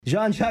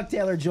Jean-Jacques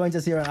Taylor joins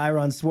us here on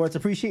Iron Sports.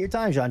 Appreciate your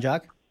time,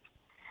 Jean-Jacques.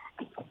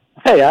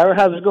 Hey, Ira,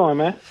 how's it going,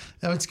 man?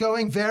 It's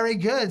going very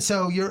good.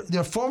 So you're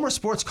the former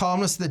sports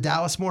columnist of the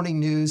Dallas Morning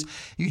News.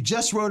 You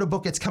just wrote a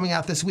book that's coming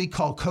out this week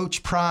called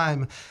Coach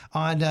Prime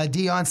on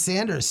Deion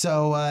Sanders.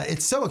 So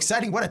it's so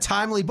exciting. What a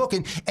timely book.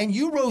 And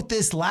you wrote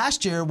this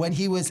last year when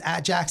he was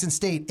at Jackson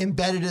State,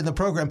 embedded in the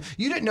program.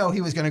 You didn't know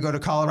he was going to go to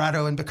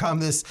Colorado and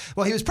become this.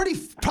 Well, he was pretty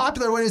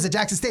popular when he was at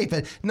Jackson State,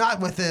 but not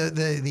with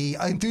the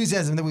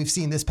enthusiasm that we've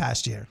seen this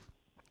past year.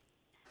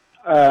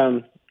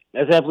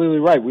 That's absolutely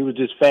right. We were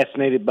just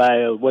fascinated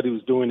by what he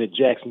was doing at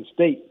Jackson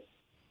State,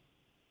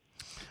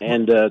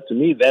 and to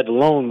me, that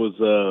alone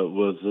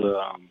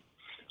was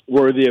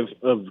worthy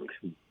of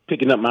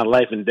picking up my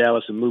life in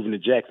Dallas and moving to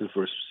Jackson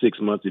for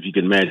 6 months, if you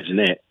can imagine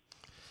that.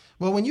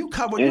 Well, when you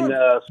cover and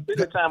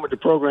spending time with the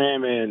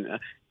program, and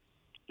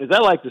as I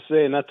like to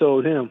say, and I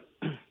told him,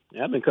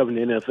 I've been covering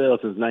the NFL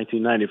since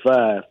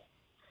 1995.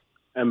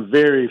 I'm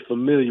very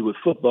familiar with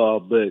football,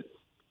 but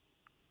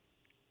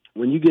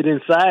when you get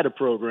inside a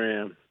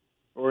program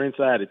or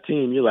inside a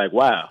team, you're like,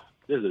 wow,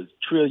 there's a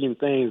trillion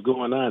things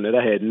going on that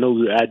I had no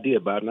idea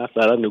about, and I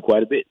thought I knew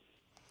quite a bit.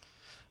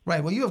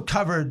 Right. Well, you have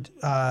covered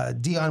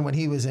Deion when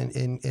he was at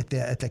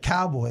the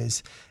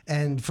Cowboys,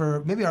 and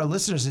for maybe our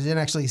listeners that didn't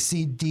actually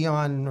see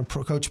Deion or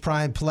Coach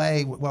Prime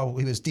play, well,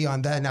 he was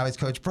Deion then, now he's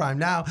Coach Prime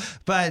now,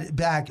 but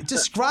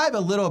describe a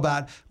little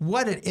about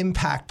what an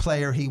impact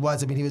player he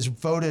was. I mean, he was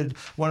voted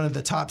one of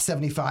the top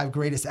 75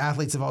 greatest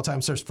athletes of all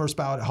time, first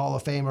ballot Hall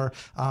of Famer.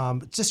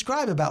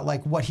 Describe about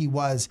like what he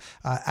was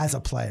as a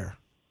player.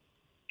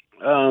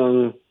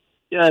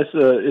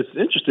 It's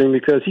interesting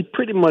because he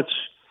pretty much.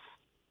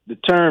 The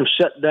term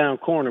 "shut down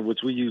corner," which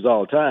we use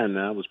all the time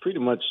now, was pretty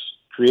much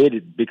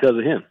created because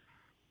of him.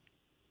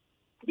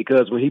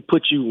 Because when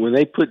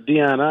they put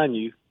Deion on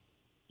you,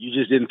 you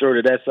just didn't throw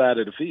to that side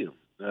of the field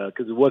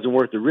because it wasn't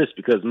worth the risk.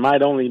 Because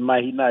might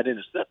he not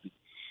intercept it,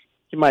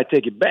 he might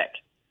take it back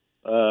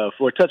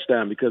for a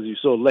touchdown because he's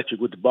so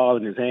electric with the ball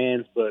in his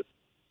hands. But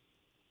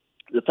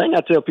the thing I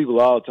tell people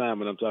all the time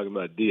when I'm talking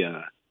about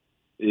Deion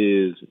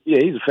is,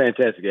 he's a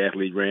fantastic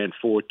athlete. Ran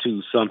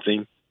 4.2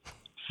 something.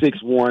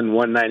 6'1",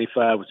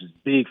 195, which is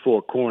big for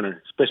a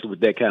corner, especially with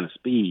that kind of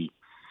speed.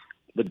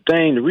 But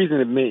the reason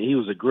it meant he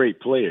was a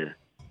great player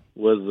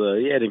was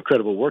he had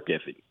incredible work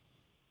ethic.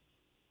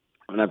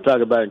 When I'm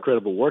talking about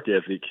incredible work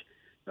ethic,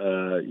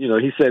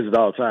 he says it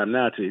all the time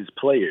now to his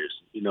players.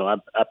 I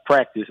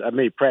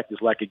made practice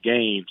like a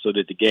game so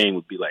that the game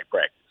would be like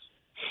practice.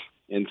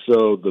 And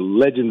so the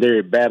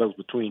legendary battles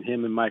between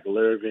him and Michael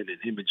Irvin and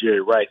him and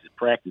Jerry Rice at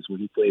practice when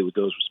he played with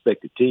those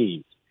respective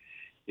teams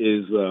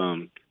is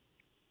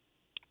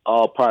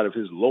all part of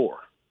his lore.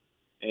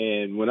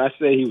 And when I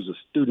say he was a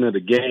student of the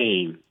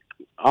game,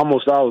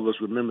 almost all of us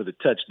remember the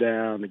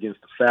touchdown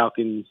against the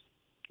Falcons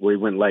where he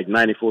went like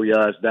 94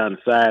 yards down the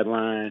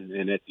sideline,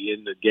 and at the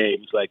end of the game,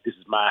 he's like, "This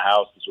is my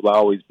house. This will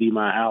always be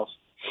my house."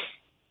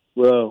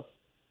 Well,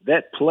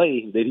 that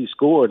play that he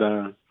scored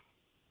on,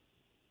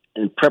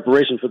 in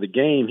preparation for the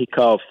game, he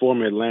called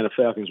former Atlanta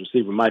Falcons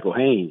receiver Michael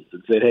Haynes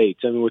and said, "Hey,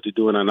 tell me what you're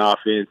doing on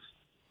offense,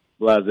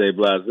 blase,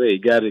 blase."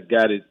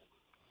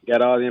 He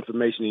got all the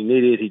information he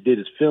needed. He did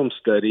his film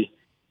study.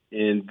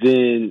 And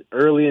then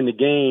early in the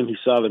game, he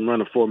saw them run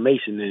a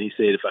formation, and he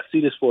said, if I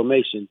see this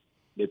formation,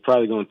 they're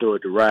probably going to throw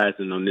it to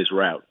Rising on this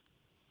route.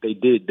 They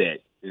did that.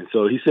 And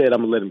so he said,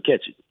 I'm going to let him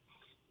catch it.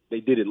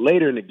 They did it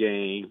later in the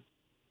game,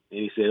 and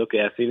he said,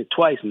 okay, I've seen it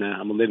twice now.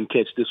 I'm going to let him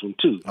catch this one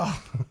too.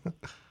 Oh.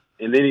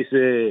 And then he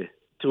said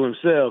to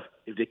himself,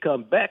 if they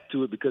come back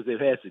to it because they've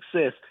had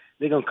success,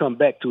 they're going to come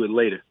back to it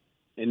later,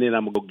 and then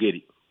I'm going to go get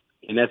it.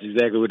 And that's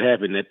exactly what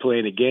happened. That play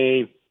in the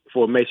game,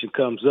 formation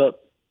comes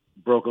up,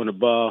 broke on the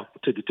ball,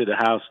 took it to the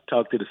house,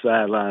 talked to the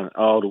sideline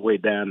all the way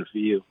down the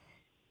field.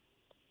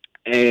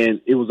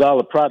 And it was all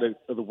a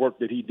product of the work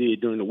that he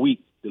did during the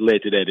week that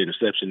led to that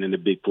interception and the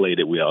big play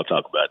that we all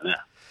talk about now.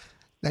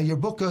 Now, your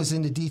book goes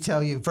into detail.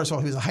 First of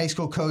all, he was a high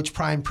school coach,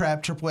 Prime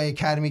Prep, AAA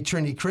Academy,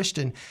 Trinity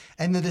Christian,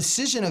 and the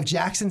decision of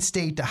Jackson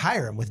State to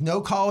hire him with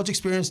no college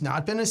experience,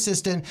 not been an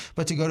assistant,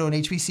 but to go to an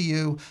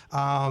HBCU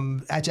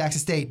at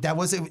Jackson State. That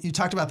was it. You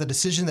talked about the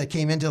decision that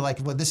came into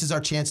this is our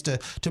chance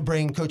to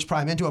bring Coach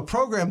Prime into a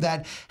program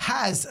that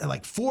has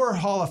 4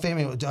 Hall of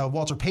Fame.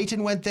 Walter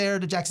Payton went there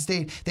to Jackson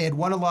State. They had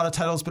won a lot of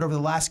titles, but over the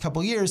last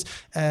couple of years,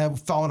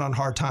 fallen on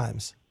hard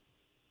times.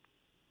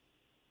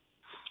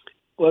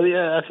 Well,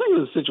 yeah, I think it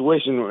was a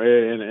situation,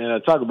 and I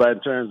talk about it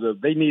in terms of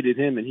they needed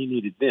him and he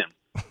needed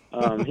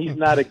them. He's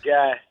not a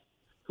guy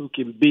who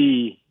can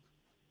be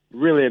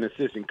really an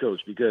assistant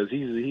coach because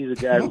he's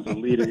a guy who's a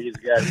leader. He's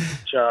a guy who's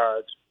in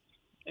charge,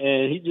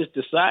 and he just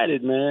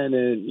decided, man.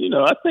 And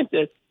I think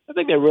that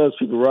rubs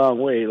people the wrong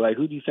way. Like,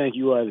 who do you think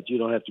you are that you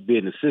don't have to be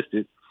an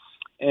assistant?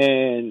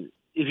 And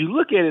if you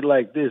look at it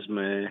like this,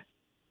 man,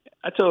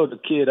 I told the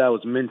kid I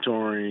was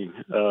mentoring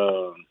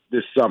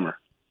this summer.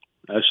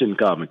 I shouldn't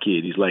call him a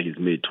kid. He's like his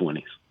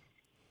mid-20s.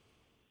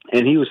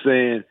 And he was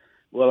saying,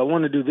 well, I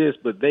want to do this,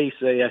 but they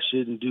say I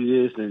shouldn't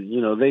do this, and,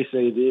 they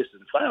say this.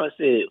 And finally I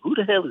said, who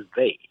the hell is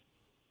they?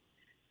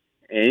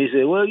 And he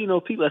said, well,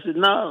 people. I said,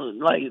 no,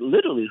 like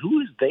literally, who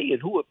is they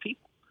and who are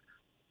people?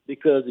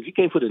 Because if you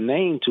can't put a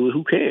name to it,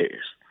 who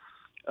cares?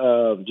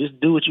 Just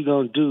do what you're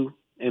going to do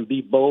and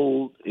be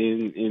bold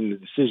in the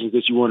decisions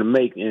that you want to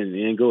make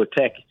and go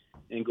attack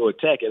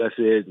it. I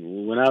said,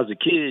 when I was a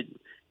kid,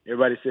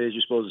 everybody says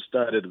you're supposed to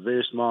start at a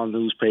very small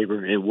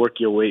newspaper and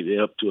work your way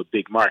up to a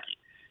big market.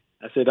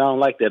 I said, I don't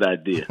like that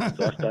idea.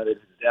 So I started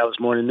at the Dallas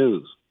Morning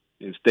News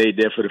and stayed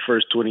there for the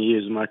first 20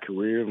 years of my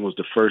career and was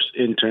the first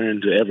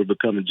intern to ever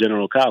become a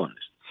general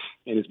columnist.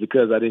 And it's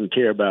because I didn't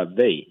care about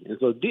they. And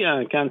so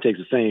Deion kind of takes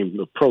the same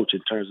approach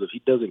in terms of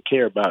he doesn't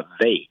care about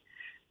they.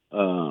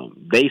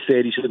 They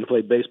said he shouldn't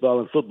play baseball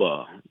and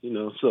football,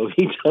 so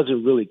he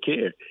doesn't really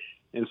care.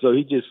 And so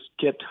he just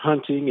kept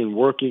hunting and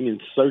working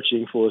and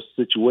searching for a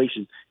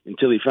situation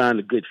until he found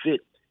a good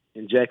fit.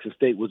 And Jackson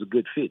State was a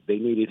good fit. They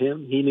needed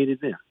him. He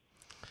needed them.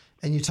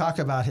 And you talk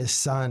about his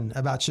son,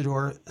 about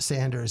Shedeur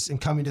Sanders, and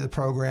coming to the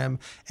program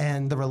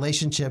and the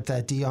relationship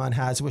that Deion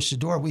has with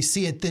Shedeur. We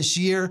see it this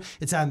year.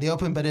 It's out in the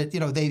open, but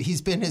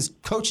he's been his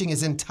coaching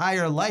his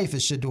entire life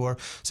as Shedeur.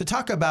 So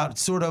talk about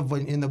sort of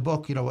in the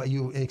book, what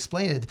you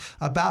explained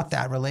about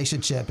that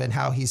relationship and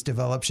how he's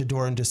developed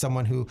Shedeur into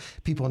someone who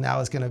people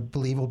now is going to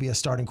believe will be a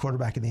starting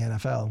quarterback in the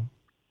NFL.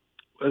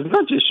 Well, it's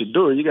not just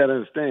Shedeur. You got to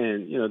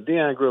understand,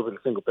 Deion grew up in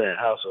a single-parent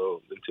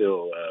household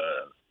until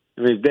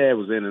his dad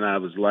was in and out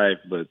of his life,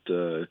 but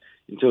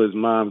until his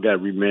mom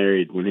got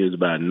remarried when he was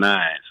about 9.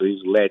 So he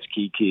was a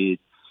latchkey kid,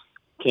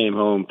 came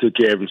home, took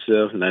care of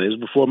himself. Now, this was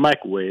before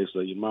microwaves, so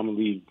your mama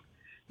leave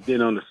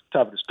dinner on the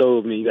top of the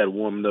stove, and then you got to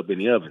warm it up in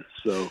the oven.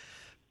 So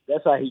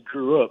that's how he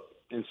grew up.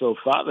 And so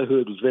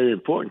fatherhood was very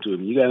important to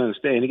him. You got to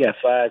understand, he got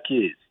 5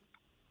 kids.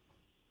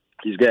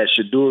 He's got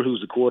Shedeur,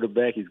 who's the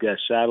quarterback. He's got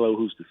Shiloh,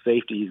 who's the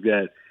safety. He's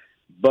got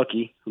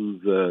Bucky, who's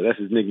that's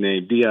his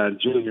nickname, Deion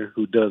Jr.,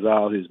 who does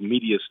all his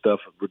media stuff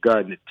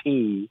regarding the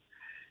team.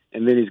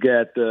 And then he's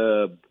got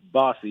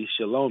Bossy,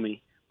 Shalomi,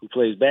 who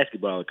plays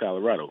basketball in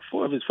Colorado.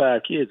 4 of his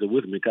 5 kids are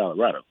with him in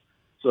Colorado.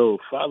 So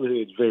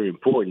fatherhood is very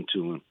important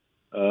to him.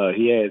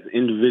 He has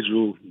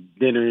individual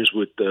dinners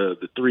with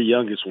the 3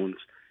 youngest ones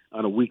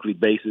on a weekly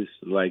basis.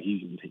 Like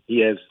he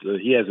has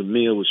a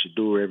meal with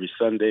Shedeur every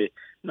Sunday.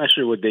 I'm not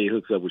sure what day he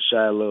hooks up with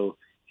Shiloh.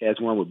 He has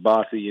one with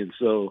Bossy. And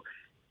so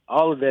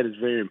all of that is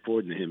very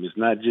important to him. It's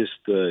not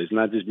just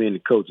being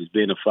the coach. It's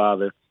being a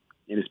father,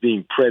 and it's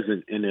being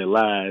present in their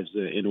lives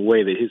in a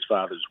way that his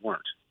fathers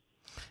weren't.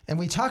 And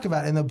we talk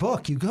about in the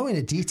book, you go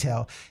into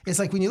detail. It's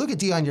like when you look at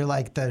Deion, you're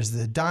like, there's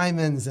the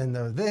diamonds and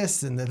the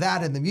this and the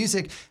that and the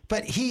music.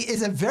 But he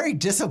is a very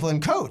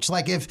disciplined coach.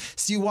 Like if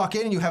you walk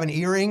in and you have an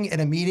earring in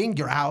a meeting,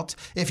 you're out.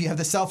 If you have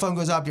the cell phone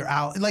goes up, you're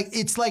out. Like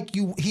it's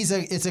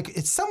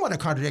somewhat a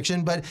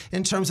contradiction, but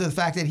in terms of the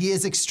fact that he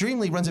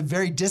runs a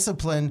very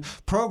disciplined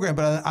program,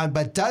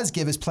 but does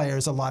give his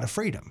players a lot of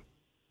freedom.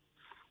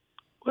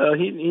 Well,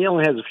 he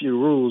only has a few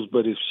rules,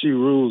 but his few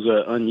rules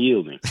are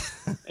unyielding.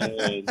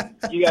 And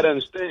you got to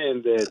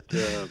understand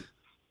that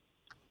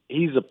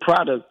he's a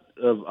product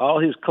of all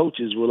his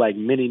coaches were like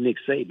mini Nick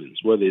Sabans,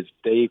 whether it's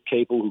Dave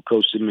Capel, who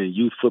coached him in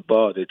youth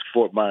football at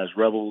Fort Myers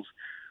Rebels,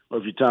 or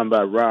if you're talking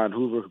about Ron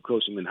Hoover, who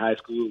coached him in high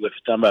school, or if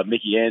you're talking about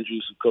Mickey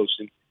Andrews, who coached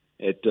him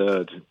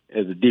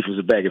as a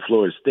defensive back at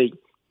Florida State,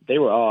 they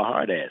were all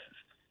hard asses.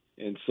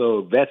 And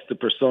so that's the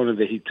persona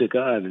that he took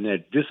on, and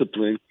that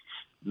discipline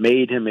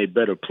made him a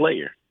better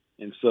player.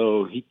 And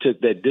so he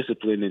took that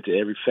discipline into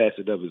every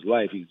facet of his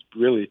life. He's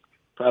really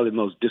probably the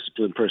most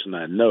disciplined person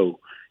I know.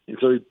 And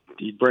so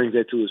he brings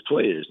that to his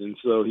players. And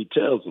so he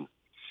tells them,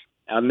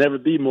 I'll never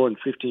be more than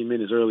 15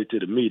 minutes early to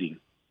the meeting,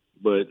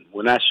 but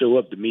when I show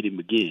up, the meeting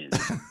begins.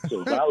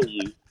 So if I were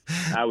you,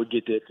 I would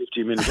get there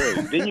 15 minutes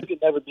early. Then you can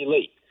never be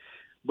late.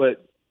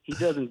 But he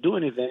doesn't do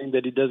anything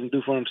that he doesn't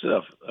do for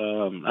himself.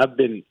 I've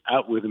been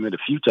out with him at a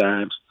few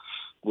times.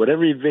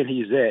 Whatever event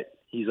he's at,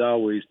 he's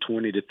always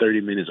 20 to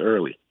 30 minutes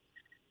early.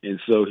 And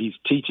so he's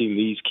teaching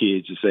these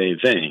kids the same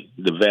thing.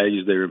 The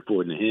values that are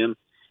important to him,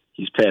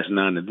 he's passing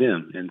on to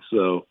them. And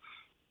so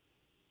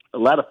a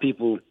lot of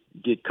people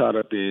get caught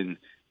up in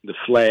the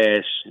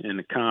flash and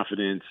the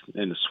confidence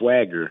and the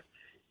swagger,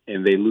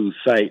 and they lose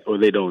sight or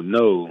they don't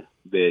know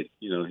that,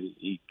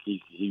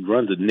 he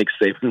runs a Nick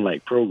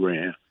Saban-like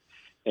program,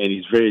 and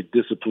he's very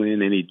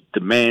disciplined, and he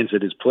demands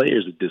that his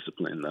players are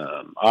disciplined.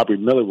 Aubrey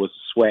Miller was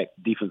the SWAC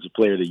Defensive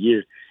Player of the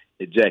Year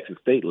at Jackson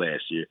State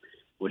last year.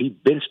 Well, he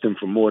benched him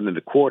for more than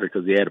a quarter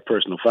because he had a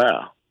personal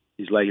foul.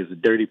 He's like, it's a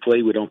dirty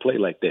play. We don't play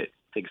like that.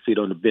 Take a seat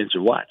on the bench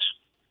and watch.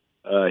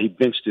 He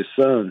benched his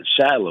son,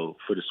 Shiloh,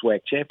 for the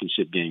SWAC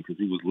championship game because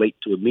he was late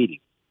to a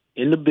meeting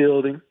in the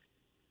building,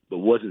 but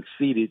wasn't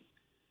seated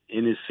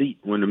in his seat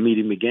when the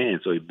meeting began.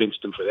 So he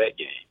benched him for that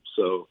game.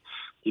 So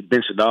he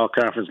benched an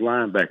all-conference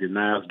linebacker,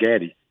 Niles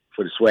Gaddy,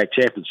 for the SWAC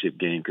championship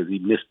game because he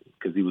missed it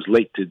because he was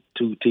late to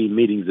 2 team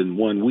meetings in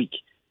 1 week.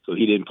 So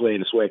he didn't play in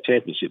the SWAC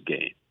championship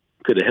game.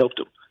 Could have helped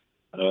him.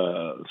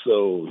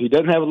 So he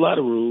doesn't have a lot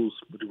of rules,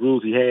 but the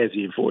rules he has,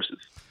 he enforces.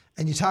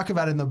 And you talk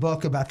about in the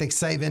book about the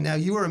excitement. Now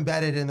you were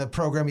embedded in the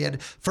program. You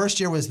had first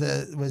year was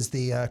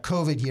the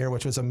COVID year,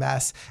 which was a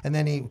mess, and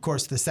then of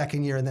course the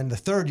second year, and then the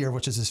third year,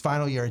 which is his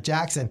final year at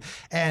Jackson.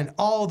 And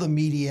all the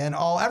media and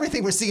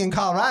everything we're seeing in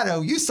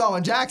Colorado, you saw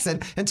in Jackson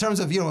in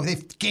terms of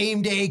if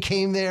game day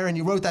came there, and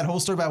you wrote that whole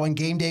story about when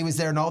game day was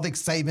there and all the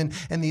excitement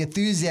and the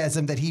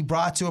enthusiasm that he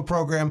brought to a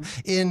program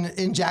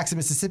in Jackson,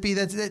 Mississippi.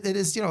 That it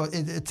is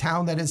a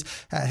town that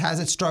has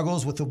its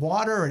struggles with the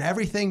water and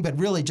everything, but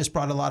really just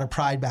brought a lot of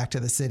pride back to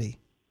the city.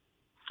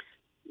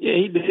 Yeah,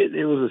 he did.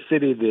 It was a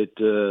city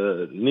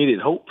that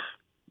needed hope,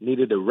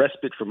 needed a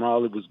respite from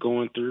all it was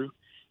going through.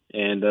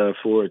 And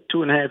for a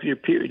 2.5-year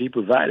period, he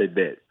provided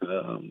that,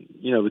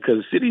 because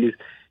the city is,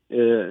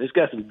 it's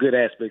got some good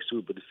aspects to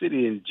it, but the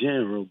city in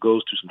general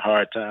goes through some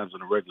hard times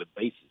on a regular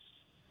basis.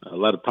 A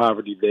lot of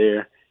poverty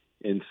there.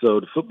 And so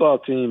the football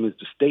team is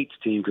the state's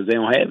team because they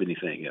don't have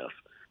anything else,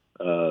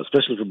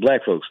 especially for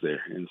black folks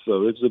there. And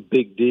so it's a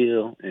big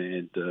deal.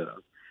 And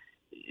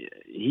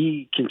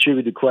he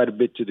contributed quite a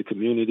bit to the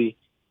community.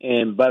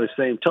 And by the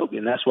same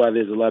token, that's why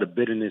there's a lot of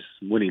bitterness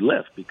when he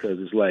left, because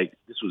it's like,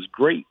 this was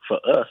great for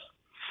us.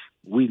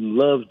 We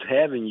loved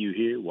having you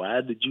here.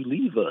 Why did you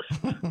leave us?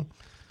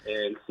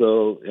 And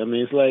so, I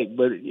mean, it's like,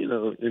 but, in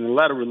a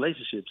lot of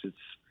relationships, it's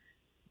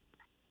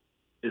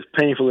as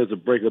painful as a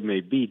breakup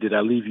may be, did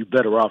I leave you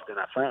better off than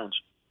I found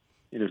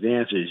you? And if the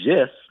answer is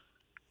yes,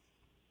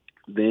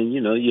 then,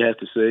 you have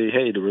to say,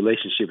 hey, the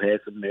relationship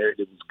had some merit.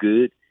 It was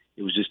good.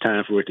 It was just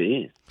time for it to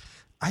end.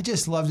 I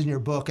just loved in your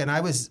book, and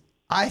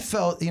I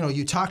felt,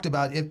 you talked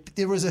about it.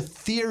 There was a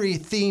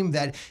theme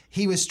that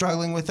he was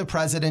struggling with the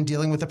president,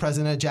 dealing with the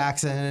president of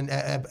Jackson,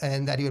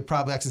 and that he would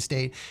probably Jackson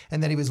State,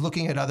 and that he was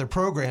looking at other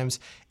programs.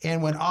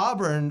 And when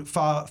Auburn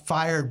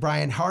fired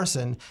Brian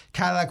Harsin,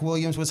 Cadillac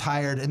Williams was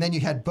hired, and then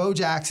you had Bo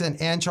Jackson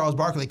and Charles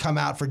Barkley come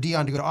out for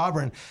Dion to go to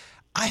Auburn.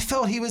 I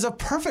felt he was a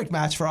perfect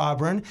match for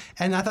Auburn,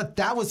 and I thought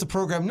that was the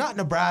program, not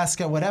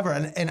Nebraska, whatever.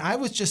 And I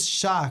was just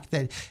shocked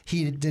that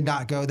he did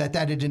not go, that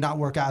it did not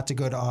work out to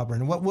go to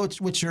Auburn.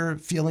 What's your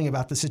feeling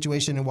about the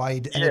situation and why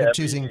he ended up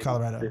choosing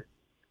Colorado?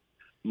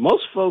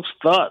 Most folks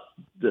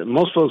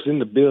in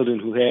the building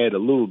who had a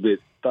little bit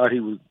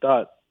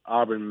thought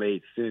Auburn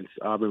made sense.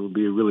 Auburn would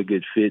be a really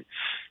good fit,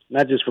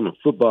 not just from a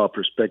football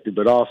perspective,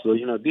 but also,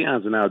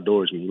 Dion's an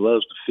outdoorsman. He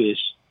loves to fish.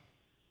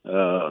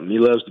 He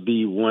loves to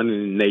be one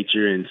in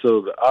nature, and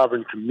so the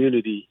Auburn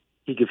community,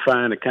 he could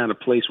find a kind of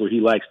place where he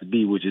likes to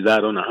be, which is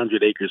out on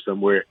 100 acres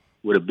somewhere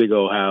with a big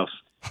old house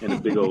and a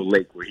big old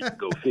lake where he can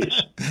go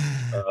fish.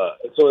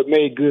 So it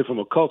made good from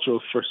a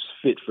cultural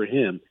fit for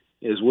him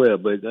as well.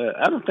 But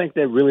I don't think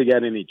that really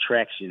got any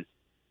traction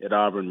at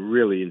Auburn,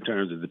 really, in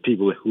terms of the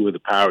people who are the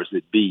powers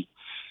that be.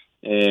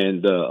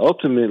 And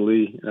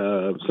ultimately,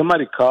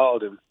 somebody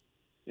called him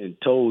and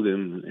told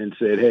him and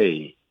said,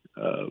 hey,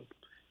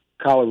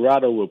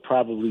 Colorado will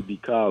probably be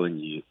calling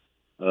you.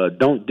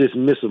 Don't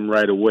dismiss them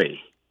right away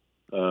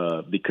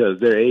because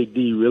their AD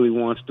really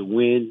wants to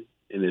win,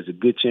 and there's a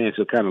good chance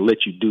he'll kind of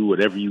let you do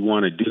whatever you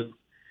want to do.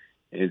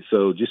 And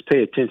so just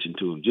pay attention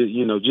to them.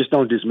 Just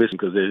don't dismiss them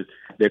because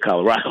they're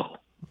Colorado.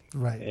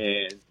 Right.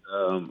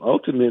 And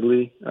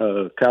ultimately,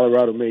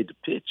 Colorado made the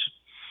pitch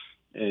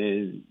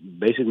and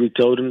basically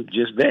told him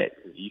just that.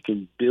 You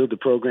can build the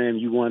program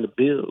you want to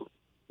build,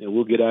 and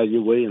we'll get out of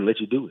your way and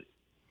let you do it.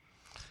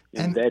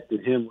 And that to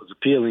him was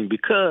appealing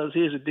because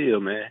here's the deal,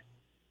 man.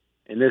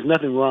 And there's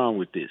nothing wrong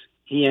with this.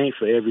 He ain't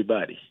for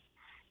everybody,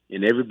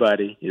 and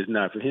everybody is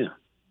not for him.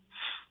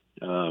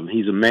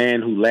 He's a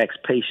man who lacks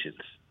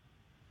patience.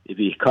 If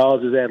he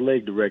calls his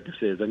athletic director and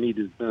says, I need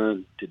this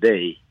done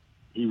today,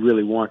 he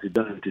really wants it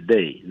done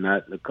today,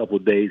 not a couple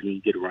of days when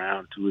you get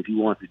around to it. He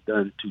wants it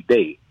done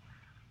today.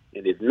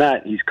 And if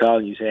not, he's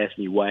calling you, he's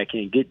asking you why it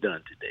can't get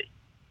done today.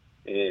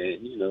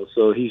 And,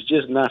 so he's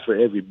just not for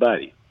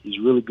everybody. He's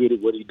really good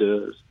at what he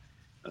does.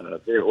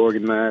 Very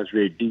organized,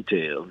 very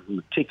detailed,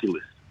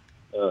 meticulous,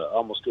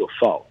 almost to a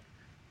fault.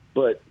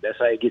 But that's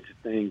how he gets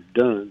things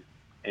done.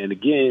 And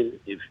again,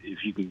 if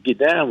you can get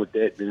down with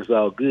that, then it's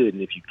all good.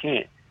 And if you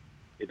can't,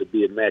 it'll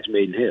be a match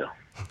made in hell.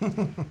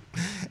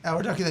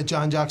 We're talking to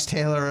Jacques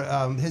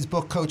Taylor. His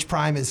book, Coach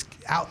Prime, is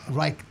out,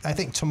 I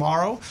think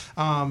tomorrow.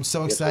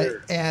 So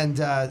excited.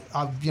 Yes,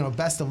 and,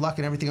 best of luck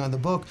and everything on the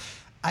book.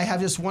 I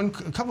have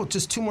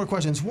just two more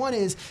questions. One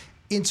is,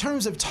 in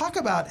terms of talk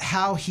about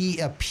how he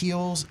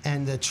appeals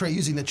and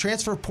using the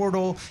transfer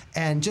portal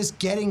and just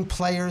getting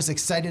players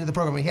excited to the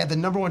program. He had the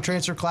 #1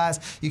 transfer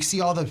class. You can see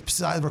all the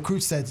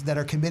recruits that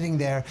are committing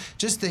there.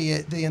 Just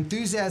the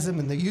enthusiasm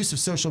and the use of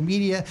social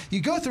media.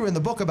 You go through in the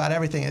book about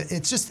everything.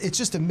 It's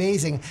just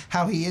amazing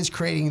how he is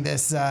creating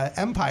this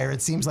empire.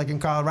 It seems like in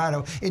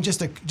Colorado in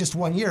just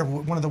 1 year,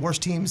 one of the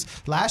worst teams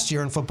last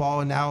year in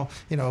football, and now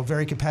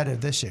very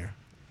competitive this year.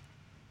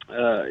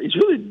 He's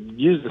really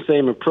used the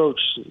same approach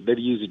that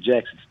he used at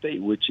Jackson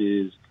State, which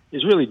is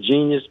really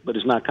genius, but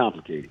it's not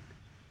complicated.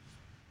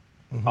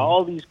 Mm-hmm.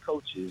 All these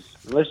coaches,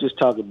 let's just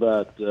talk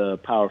about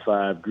Power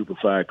 5, Group of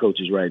 5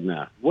 coaches right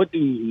now. What do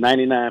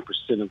 99%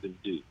 of them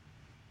do?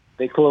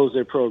 They close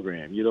their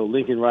program.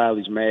 Lincoln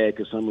Riley's mad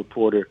because some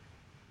reporter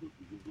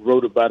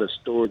wrote about a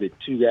story that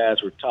two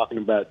guys were talking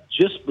about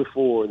just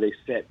before they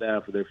sat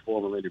down for their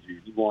formal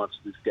interview. He wants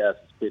this guy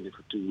suspended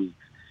for 2 weeks.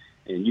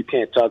 And you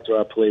can't talk to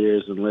our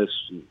players unless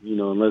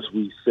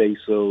we say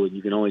so, and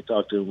you can only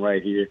talk to them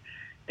right here.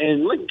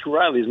 And Lincoln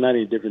Riley is not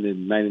any different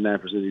than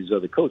 99% of these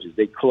other coaches.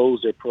 They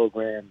close their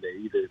program.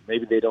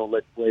 Maybe they don't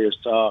let players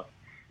talk.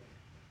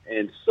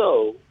 And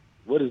so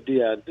what does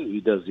Deion do? He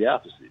does the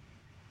opposite.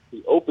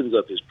 He opens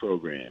up his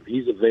program.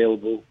 He's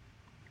available.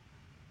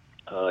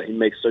 He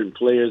makes certain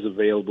players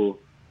available.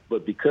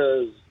 But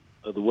because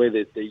of the way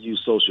that they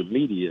use social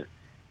media,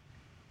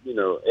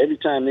 every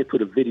time they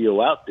put a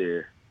video out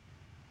there,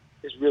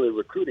 it's really a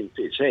recruiting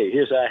pitch. Hey,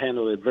 here's how I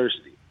handle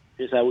adversity.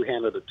 Here's how we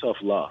handle the tough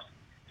loss.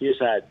 Here's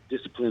how I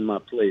discipline my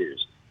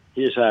players.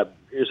 Here's how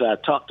I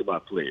talk to my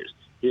players.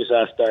 Here's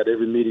how I start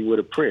every meeting with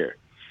a prayer.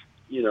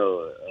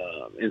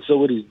 And so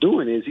what he's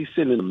doing is he's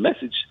sending a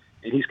message,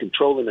 and he's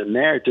controlling the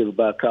narrative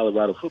about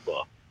Colorado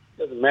football.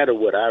 It doesn't matter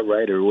what I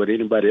write or what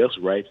anybody else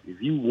writes.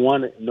 If you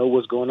want to know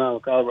what's going on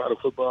with Colorado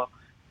football,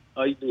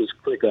 all you do is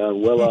click on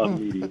Well Off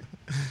Media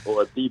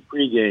or the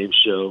pregame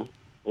show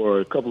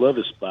or a couple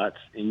other spots,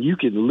 and you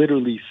can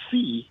literally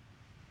see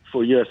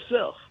for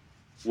yourself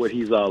what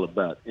he's all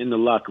about in the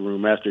locker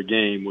room after a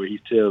game, where he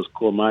tells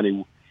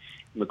Cormani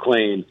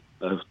McClain,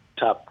 a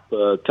top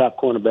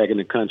cornerback in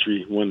the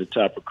country, one of the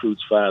top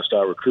recruits,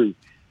 5-star recruit,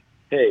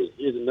 hey,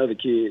 here's another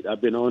kid.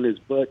 I've been on his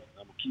butt.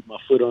 I'm going to keep my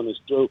foot on his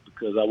throat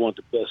because I want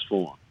the best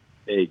for him.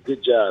 Hey,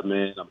 good job,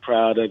 man. I'm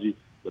proud of you,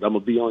 but I'm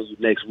going to be on you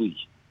next week.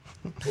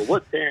 Well,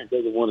 what parent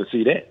doesn't want to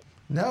see that?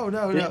 No.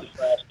 Here's a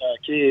 5-star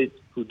kid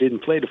who didn't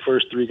play the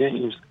first 3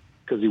 games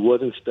because he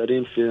wasn't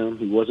studying film,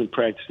 he wasn't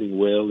practicing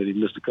well, and he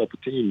missed a couple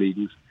team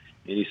meetings.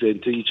 And he said,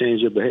 until you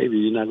change your behavior,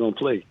 you're not going to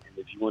play. And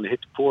if you want to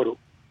hit the portal,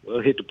 well,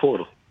 hit the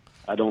portal.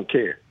 I don't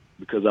care,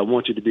 because I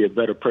want you to be a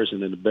better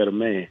person and a better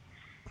man.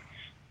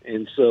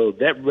 And so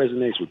that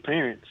resonates with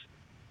parents.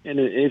 And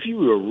if you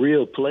were a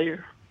real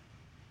player,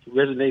 it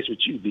resonates with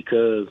you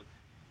because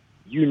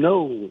he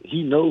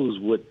knows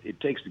what it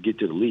takes to get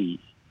to the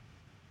league.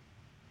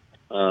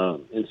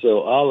 And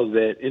so all of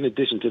that, in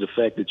addition to the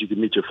fact that you can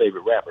meet your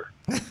favorite rapper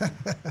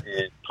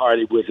and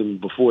party with him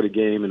before the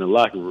game in the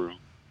locker room,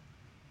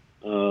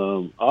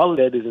 all of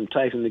that is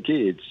enticing the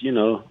kids.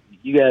 You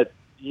got,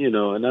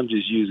 and I'm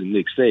just using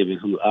Nick Saban,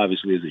 who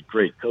obviously is a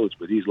great coach,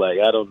 but he's like,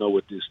 I don't know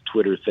what this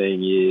Twitter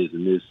thing is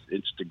and this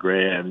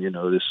Instagram,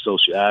 this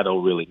social, I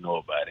don't really know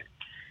about it.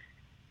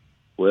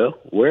 Well,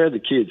 where are the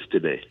kids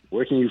today?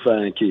 Where can you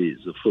find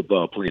kids of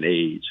football playing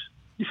age?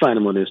 You find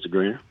them on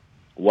Instagram,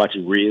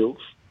 watching reels.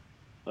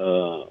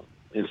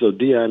 And so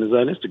Deion is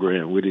on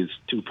Instagram with his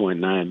 2.9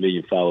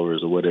 million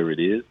followers or whatever it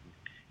is.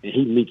 And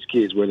he meets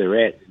kids where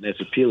they're at, and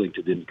that's appealing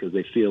to them because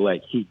they feel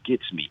like he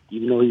gets me.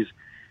 Even though he's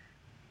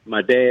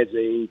my dad's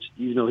age,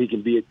 even though he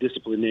can be a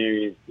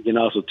disciplinarian, he can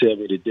also tell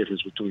me the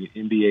difference between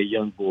an NBA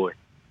young boy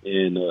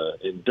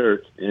and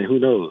Dirk. And who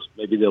knows,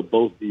 maybe they'll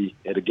both be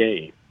at a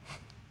game.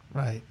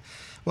 Right.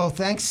 Well,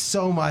 thanks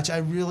so much. I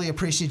really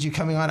appreciate you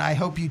coming on. I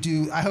hope you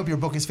do. I hope your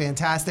book is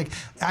fantastic.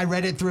 I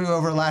read it through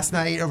over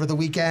the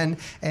weekend,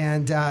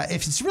 and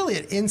if it's really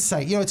an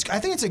insight, I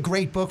think it's a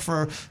great book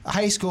for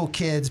high school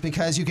kids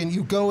because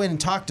you go in and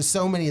talk to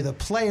so many of the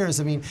players.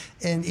 I mean,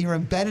 and you're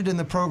embedded in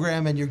the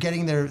program, and you're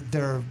getting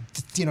their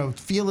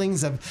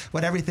feelings of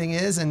what everything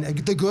is, and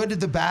the good,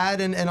 the bad,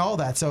 and all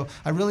that. So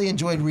I really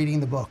enjoyed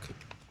reading the book.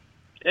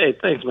 Hey,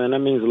 thanks, man. That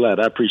means a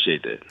lot. I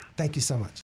appreciate that. Thank you so much.